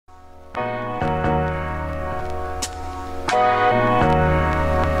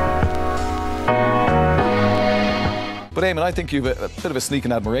But Eamon, I think you've a bit of a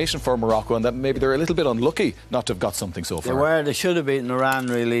sneaking admiration for Morocco, and that maybe they're a little bit unlucky not to have got something so far. They should have beaten Iran,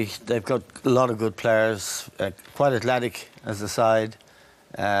 really. They've got a lot of good players, quite athletic as a side,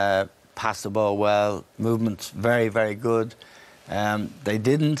 pass the ball well, movement's very, very good. They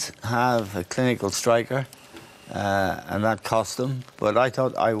didn't have a clinical striker, and that cost them. But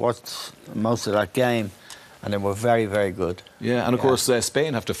I watched most of that game, and they were very, very good. Yeah, and of course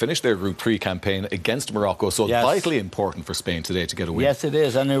Spain have to finish their Group 3 campaign against Morocco, so it's vitally important for Spain today to get a win. Yes, it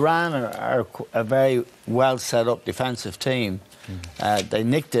is. And Iran are a very well set up defensive team. They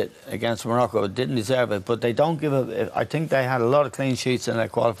nicked it against Morocco, didn't deserve it, but they don't give up. I think they had a lot of clean sheets in their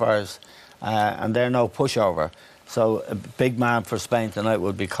qualifiers, and they're no pushover. So a big man for Spain tonight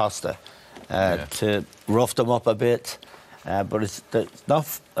would be Costa, to rough them up a bit. But it's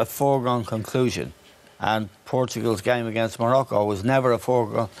not a foregone conclusion. And Portugal's game against Morocco was never a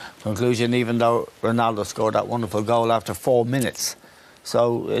foregone conclusion, even though Ronaldo scored that wonderful goal after 4 minutes.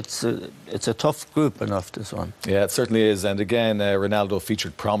 So it's a tough group enough, this one. Yeah, it certainly is. And again, Ronaldo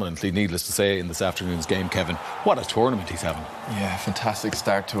featured prominently, needless to say, in this afternoon's game. Kevin, what a tournament he's having. Yeah, fantastic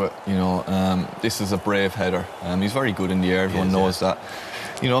start to it. You know, this is a brave header. He's very good in the air. Everyone knows that.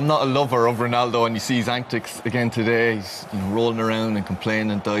 You know, I'm not a lover of Ronaldo, and you see his antics again today. He's rolling around and complaining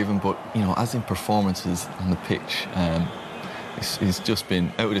and diving, but you know, as in performances on the pitch, he's just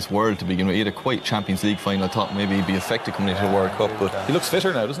been out of this world to begin with. He had a quite Champions League final. I thought maybe he'd be affected coming into the World Cup, but he looks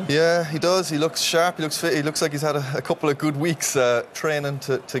fitter now, doesn't he? Yeah, he does. He looks sharp. He looks fit. He looks like he's had a couple of good weeks training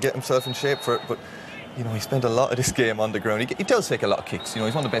to get himself in shape for it. But you know, he spent a lot of this game on the ground. He does take a lot of kicks. You know,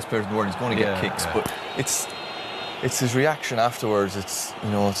 he's one of the best players in the world. He's going to get kicks, but it's his reaction afterwards. It's,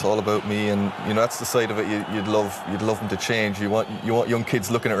 you know, it's all about me, and you know, that's the side of it you'd love him to change. You want young kids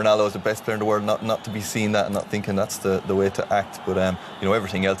looking at Ronaldo as the best player in the world, not to be seeing that and not thinking that's the way to act. But you know,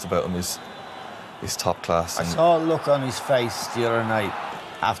 everything else about him is top class. I saw a look on his face the other night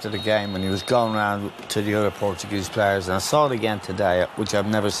after the game when he was going around to the other Portuguese players, and I saw it again today, which I've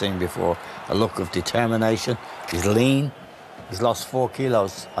never seen before. A look of determination. He's lean. He's lost 4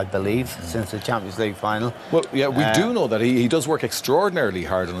 kilos, I believe, since the Champions League final. Well, yeah, we do know that he does work extraordinarily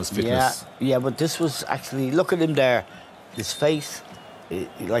hard on his fitness. Yeah, but this was actually, look at him there. His face,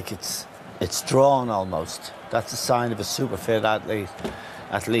 like it's drawn almost. That's a sign of a super fit athlete,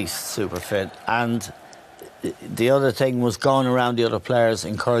 at least super fit. And the other thing was going around the other players,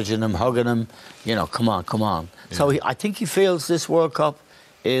 encouraging them, hugging them. You know, come on, come on. Yeah. So I think he feels this World Cup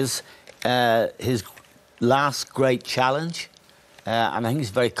is his last great challenge. And I think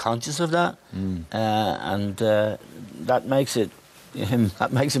he's very conscious of that, and that makes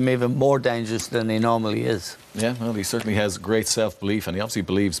him even more dangerous than he normally is. Yeah, well, he certainly has great self-belief, and he obviously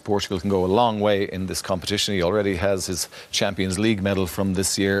believes Portugal can go a long way in this competition. He already has his Champions League medal from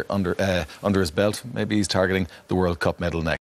this year under his belt. Maybe he's targeting the World Cup medal next.